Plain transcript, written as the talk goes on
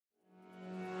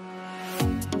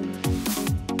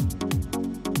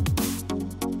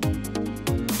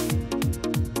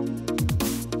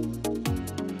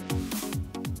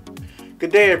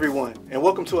Good day, everyone, and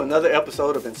welcome to another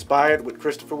episode of Inspired with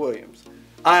Christopher Williams.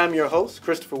 I am your host,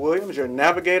 Christopher Williams, your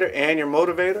navigator and your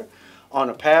motivator on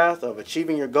a path of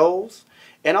achieving your goals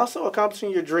and also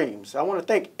accomplishing your dreams. I want to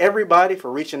thank everybody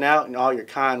for reaching out and all your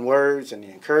kind words and the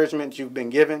encouragement you've been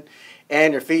given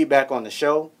and your feedback on the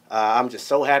show. I'm just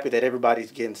so happy that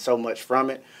everybody's getting so much from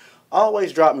it.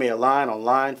 Always drop me a line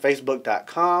online,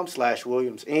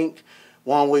 facebook.com/WilliamsInc,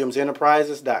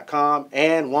 onewilliamsenterprises.com,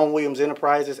 and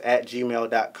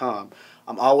onewilliamsenterprises@gmail.com.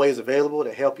 I'm always available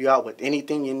to help you out with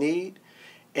anything you need,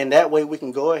 and that way we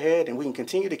can go ahead and we can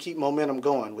continue to keep momentum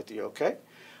going with you, okay?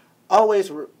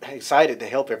 Always excited to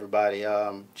help everybody.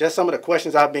 Just some of the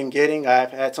questions I've been getting,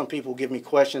 I've had some people give me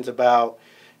questions about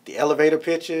the elevator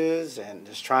pitches and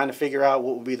just trying to figure out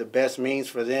what would be the best means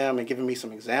for them and giving me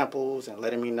some examples and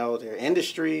letting me know their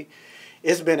industry.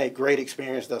 It's been a great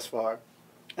experience thus far.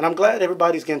 And I'm glad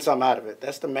everybody's getting something out of it.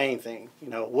 That's the main thing. You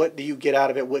know, what do you get out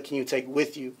of it? What can you take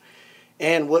with you?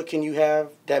 And what can you have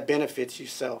that benefits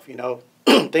yourself? You know,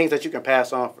 things that you can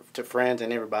pass on to friends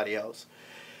and everybody else.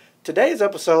 Today's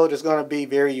episode is going to be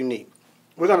very unique.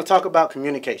 We're going to talk about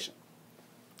communication.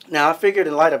 Now, I figured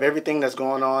in light of everything that's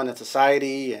going on in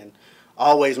society and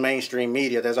always mainstream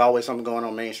media, there's always something going on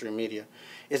in mainstream media.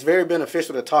 It's very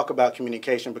beneficial to talk about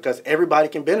communication because everybody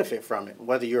can benefit from it,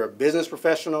 whether you're a business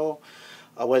professional,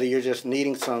 whether you're just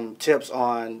needing some tips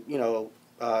on,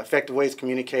 effective ways to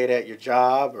communicate at your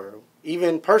job or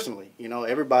even personally. You know,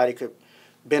 everybody could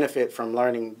benefit from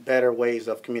learning better ways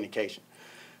of communication.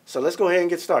 So let's go ahead and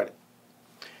get started.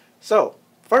 So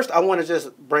first, I want to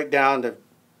just break down the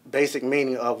basic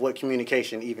meaning of what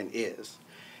communication even is.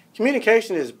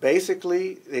 Communication is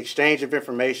basically the exchange of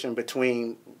information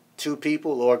between two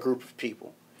people or a group of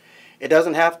people. It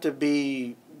doesn't have to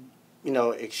be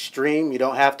extreme. You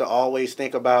don't have to always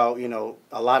think about,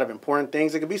 a lot of important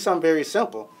things. It could be something very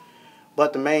simple.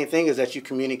 But the main thing is that you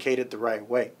communicate it the right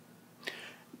way.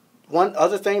 One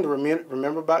other thing to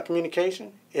remember about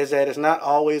communication is that it's not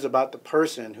always about the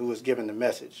person who is giving the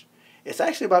message. It's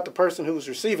actually about the person who is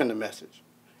receiving the message.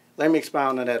 Let me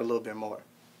expound on that a little bit more.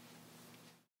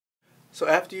 So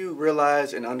after you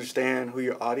realize and understand who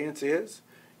your audience is,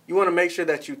 you want to make sure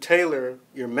that you tailor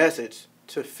your message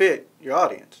to fit your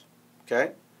audience.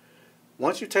 Okay?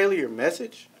 Once you tailor your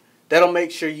message, that'll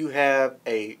make sure you have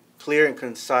a clear and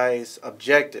concise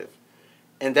objective.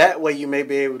 And that way you may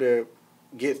be able to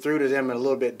get through to them in a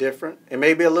little bit different. It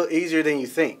may be a little easier than you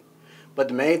think. But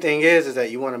the main thing is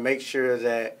that you want to make sure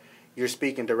that you're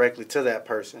speaking directly to that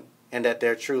person and that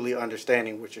they're truly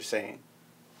understanding what you're saying.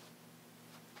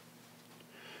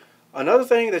 Another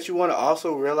thing that you want to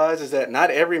also realize is that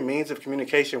not every means of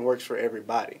communication works for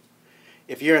everybody.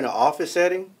 If you're in an office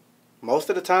setting, most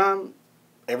of the time,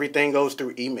 everything goes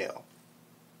through email.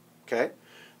 Okay?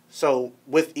 So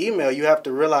with email, you have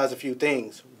to realize a few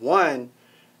things. One,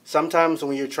 sometimes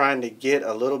when you're trying to get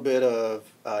a little bit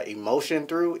of emotion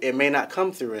through, it may not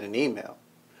come through in an email.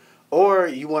 Or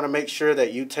you want to make sure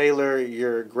that you tailor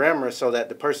your grammar so that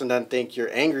the person doesn't think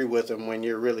you're angry with them when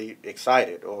you're really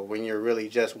excited or when you're really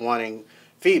just wanting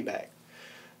feedback.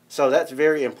 So that's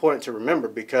very important to remember,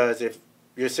 because if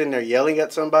you're sitting there yelling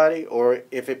at somebody, or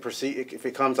if it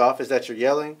comes off as that you're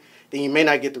yelling, then you may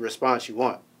not get the response you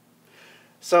want.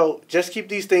 So just keep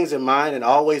these things in mind and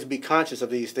always be conscious of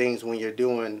these things when you're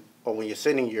doing or when you're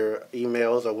sending your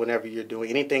emails or whenever you're doing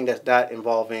anything that's not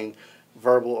involving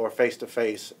verbal or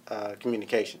face-to-face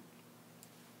communication.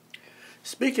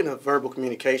 Speaking of verbal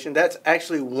communication, that's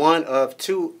actually one of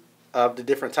two of the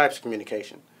different types of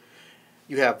communication.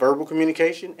 You have verbal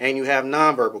communication and you have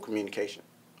nonverbal communication.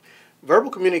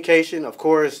 Verbal communication, of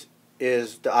course,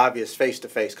 is the obvious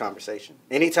face-to-face conversation.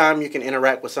 Anytime you can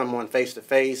interact with someone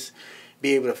face-to-face,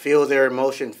 be able to feel their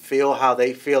emotion, feel how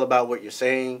they feel about what you're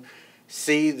saying,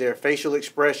 see their facial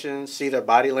expressions, see their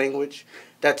body language,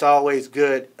 that's always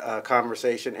good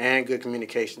conversation and good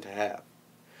communication to have.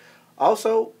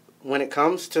 Also, when it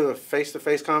comes to a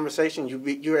face-to-face conversation,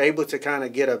 you're able to kind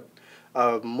of get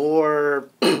a more,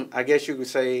 I guess you could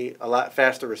say, a lot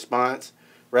faster response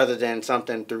rather than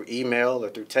something through email or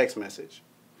through text message.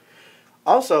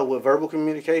 Also, with verbal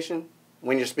communication,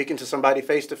 when you're speaking to somebody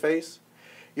face-to-face,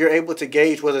 you're able to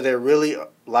gauge whether they're really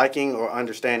liking or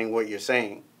understanding what you're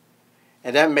saying.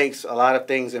 And that makes a lot of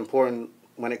things important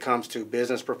when it comes to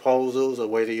business proposals or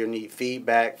whether you need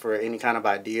feedback for any kind of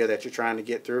idea that you're trying to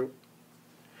get through.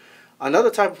 Another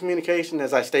type of communication,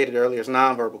 as I stated earlier, is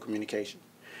nonverbal communication.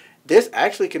 This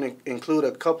actually can include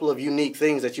a couple of unique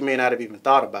things that you may not have even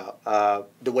thought about.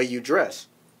 The way you dress.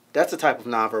 That's a type of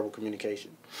nonverbal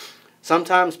communication.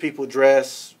 Sometimes people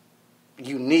dress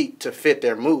unique to fit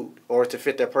their mood or to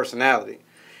fit their personality.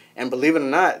 And believe it or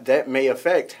not, that may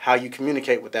affect how you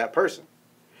communicate with that person.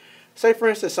 Say, for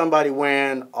instance, somebody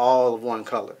wearing all of one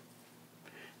color.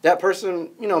 That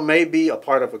person, may be a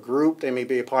part of a group. They may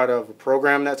be a part of a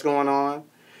program that's going on.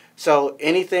 So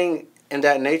anything in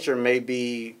that nature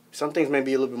some things may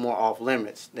be a little bit more off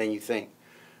limits than you think.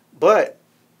 But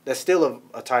that's still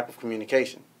a type of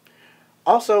communication.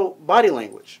 Also, body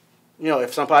language.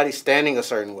 If somebody's standing a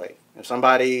certain way, if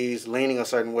somebody's leaning a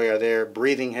certain way, or they're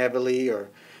breathing heavily, or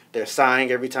they're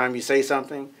sighing every time you say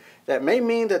something, that may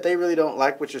mean that they really don't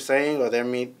like what you're saying, or they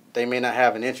may not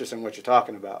have an interest in what you're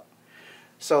talking about.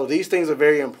 So these things are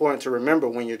very important to remember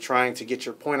when you're trying to get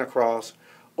your point across,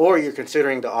 or you're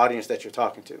considering the audience that you're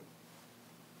talking to.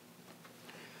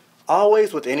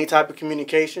 Always, with any type of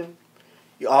communication,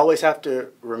 you always have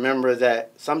to remember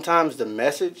that sometimes the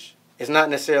message is not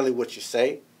necessarily what you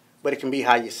say, but it can be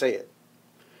how you say it.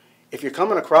 If you're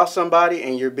coming across somebody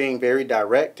and you're being very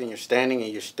direct and you're standing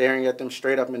and you're staring at them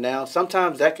straight up and down,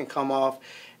 sometimes that can come off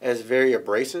as very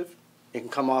abrasive. It can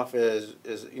come off as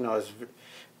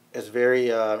very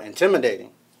intimidating.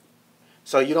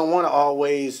 So you don't want to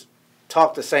always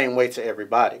talk the same way to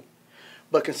everybody.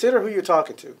 But consider who you're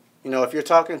talking to. If you're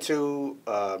talking to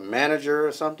a manager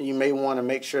or something, you may want to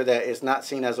make sure that it's not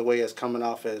seen as a way as coming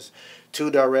off as too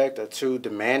direct or too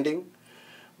demanding.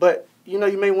 But, you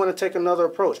may want to take another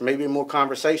approach, maybe more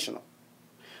conversational.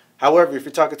 However, if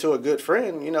you're talking to a good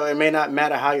friend, it may not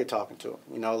matter how you're talking to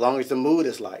them, as long as the mood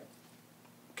is light.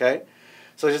 Okay?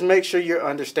 So just make sure you're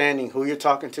understanding who you're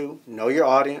talking to, know your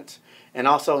audience, and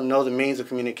also know the means of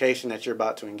communication that you're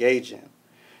about to engage in.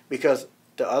 Because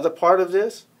the other part of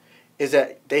this is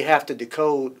that they have to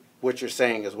decode what you're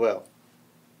saying as well.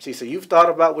 See, so you've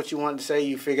thought about what you wanted to say,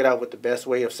 you figured out what the best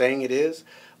way of saying it is,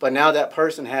 but now that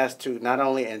person has to not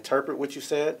only interpret what you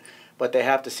said, but they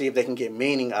have to see if they can get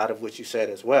meaning out of what you said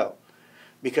as well.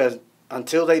 Because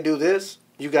until they do this,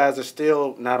 you guys are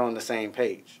still not on the same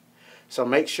page. So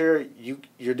make sure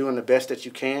you're doing the best that you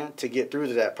can to get through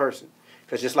to that person.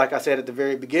 Because just like I said at the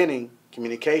very beginning,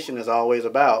 communication is always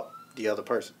about the other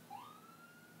person.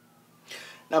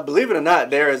 Now, believe it or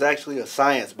not, there is actually a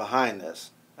science behind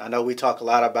this. I know we talk a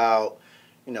lot about,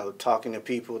 talking to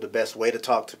people, the best way to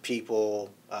talk to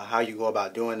people, how you go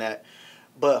about doing that.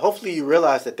 But hopefully you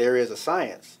realize that there is a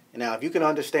science. Now, if you can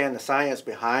understand the science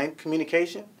behind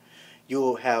communication, you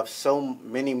will have so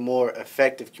many more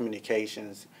effective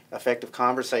communications, effective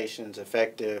conversations,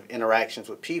 effective interactions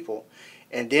with people.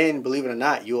 And then, believe it or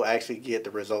not, you'll actually get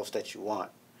the results that you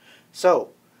want. So,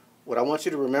 what I want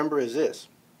you to remember is this.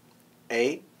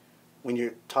 A, when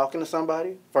you're talking to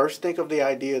somebody, first think of the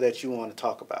idea that you want to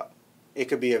talk about. It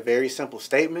could be a very simple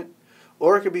statement,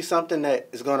 or it could be something that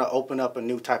is going to open up a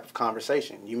new type of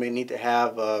conversation. You may need to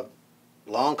have a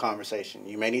long conversation.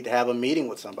 You may need to have a meeting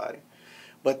with somebody.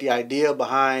 But the idea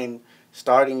behind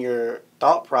starting your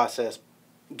thought process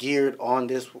geared on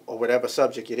this or whatever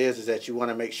subject it is that you want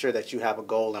to make sure that you have a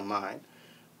goal in mind.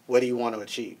 What do you want to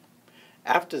achieve?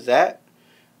 After that,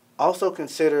 also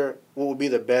consider what would be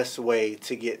the best way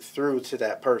to get through to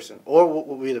that person, or what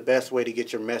would be the best way to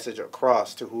get your message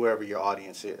across to whoever your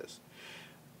audience is.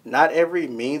 Not every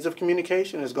means of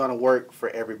communication is going to work for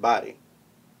everybody.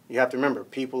 You have to remember,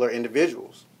 people are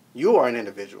individuals. You are an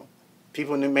individual.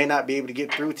 People may not be able to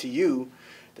get through to you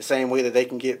the same way that they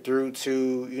can get through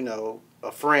to,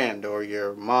 a friend or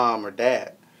your mom or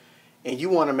dad. And you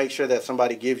want to make sure that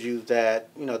somebody gives you that,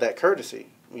 that courtesy.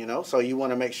 So you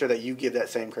want to make sure that you give that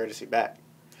same courtesy back.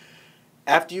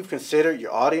 After you've considered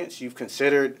your audience, you've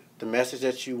considered the message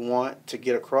that you want to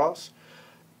get across,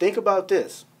 think about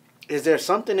this. Is there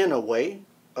something in a way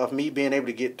of me being able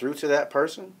to get through to that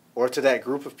person or to that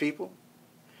group of people?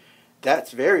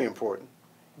 That's very important,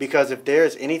 because if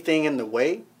there's anything in the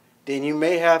way, then you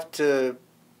may have to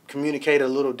communicate a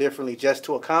little differently just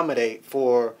to accommodate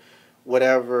for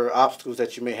whatever obstacles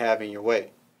that you may have in your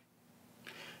way.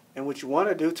 And what you want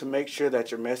to do to make sure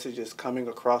that your message is coming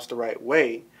across the right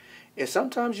way is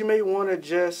sometimes you may want to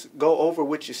just go over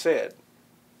what you said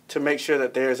to make sure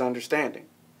that there is understanding.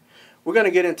 We're going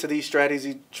to get into these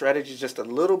strategies just a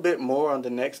little bit more on the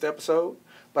next episode,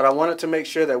 but I wanted to make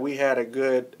sure that we had a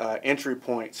good entry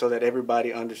point so that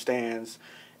everybody understands,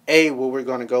 A, where we're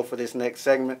going to go for this next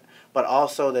segment, but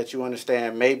also that you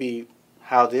understand maybe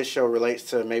how this show relates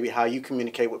to maybe how you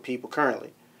communicate with people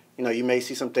currently. You may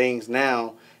see some things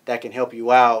now that can help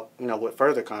you out, with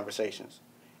further conversations.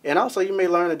 And also, you may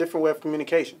learn a different way of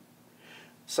communication.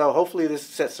 So hopefully this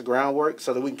sets the groundwork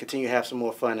so that we can continue to have some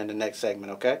more fun in the next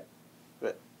segment, okay?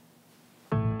 Good.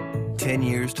 10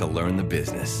 years to learn the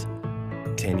business.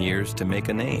 10 years to make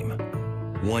a name.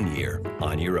 1 year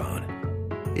on your own.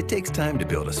 It takes time to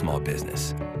build a small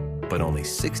business, but only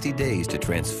 60 days to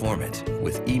transform it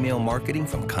with email marketing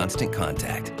from Constant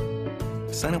Contact.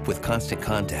 Sign up with Constant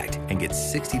Contact and get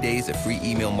 60 days of free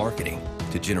email marketing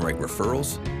to generate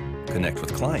referrals, connect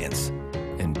with clients,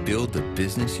 and build the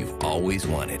business you've always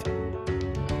wanted.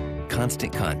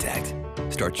 Constant Contact.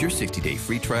 Start your 60-day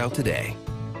free trial today.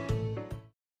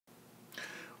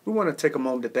 We want to take a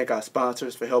moment to thank our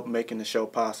sponsors for helping making the show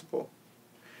possible.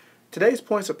 Today's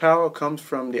Points of Power comes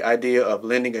from the idea of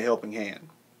lending a helping hand.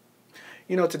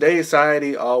 You know, today's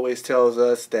society always tells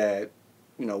us that,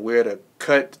 we're to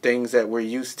cut things that we're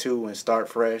used to and start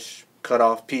fresh, cut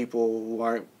off people who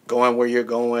aren't going where you're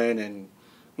going and,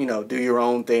 do your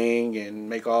own thing and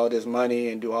make all this money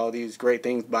and do all these great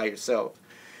things by yourself.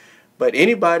 But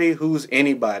anybody who's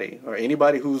anybody or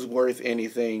anybody who's worth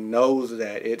anything knows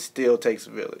that it still takes a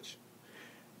village.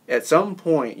 At some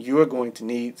point, you are going to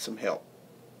need some help.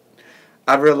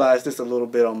 I've realized this a little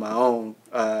bit on my own,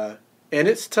 and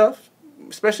it's tough,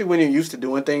 especially when you're used to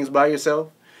doing things by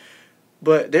yourself.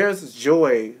 But there's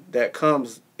joy that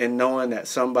comes in knowing that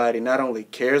somebody not only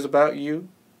cares about you,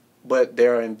 but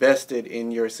they're invested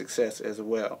in your success as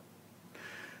well.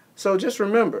 So just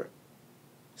remember,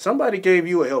 somebody gave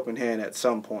you a helping hand at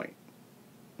some point,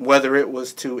 whether it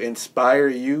was to inspire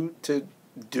you to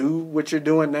do what you're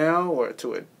doing now or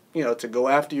to go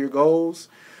after your goals,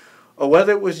 or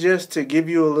whether it was just to give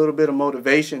you a little bit of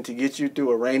motivation to get you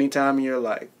through a rainy time in your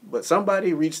life. But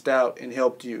somebody reached out and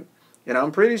helped you. And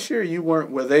I'm pretty sure you weren't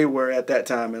where they were at that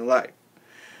time in life.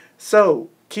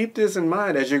 So keep this in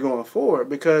mind as you're going forward,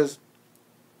 because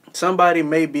somebody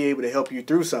may be able to help you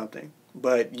through something,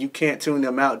 but you can't tune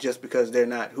them out just because they're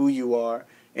not who you are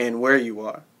and where you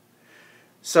are.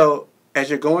 So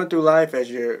as you're going through life, as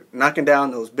you're knocking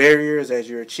down those barriers, as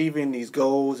you're achieving these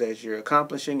goals, as you're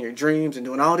accomplishing your dreams and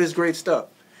doing all this great stuff,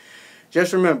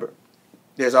 just remember,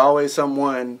 there's always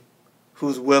someone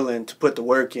who's willing to put the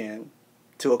work in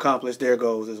to accomplish their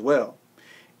goals as well.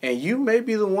 And you may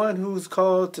be the one who's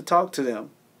called to talk to them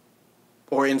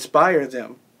or inspire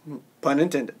them, pun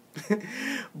intended.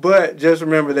 But just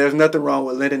remember, there's nothing wrong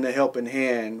with lending a helping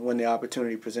hand when the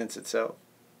opportunity presents itself.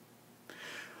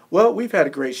 Well, we've had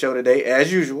a great show today,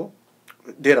 as usual.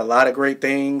 Did a lot of great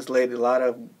things, laid a lot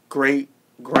of great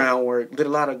groundwork, did a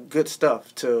lot of good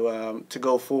stuff to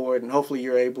go forward, and hopefully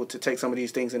you're able to take some of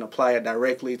these things and apply it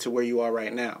directly to where you are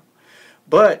right now.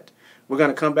 But we're going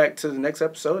to come back to the next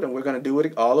episode, and we're going to do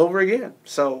it all over again.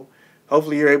 So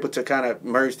hopefully you're able to kind of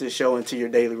merge this show into your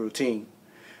daily routine.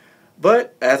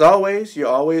 But as always, you're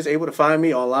always able to find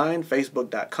me online,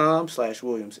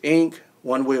 facebook.com/Williams Inc.,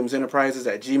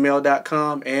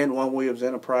 onewilliamsenterprises@gmail.com, and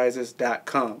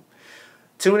onewilliamsenterprises.com.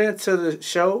 Tune in to the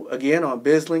show again on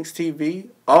BizLinks TV.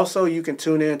 Also, you can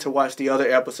tune in to watch the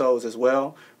other episodes as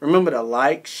well. Remember to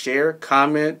like, share,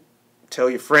 comment, tell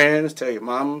your friends, tell your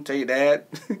mom, tell your dad.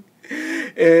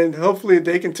 And hopefully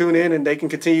they can tune in and they can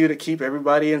continue to keep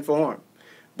everybody informed.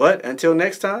 But until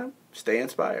next time, stay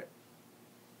inspired.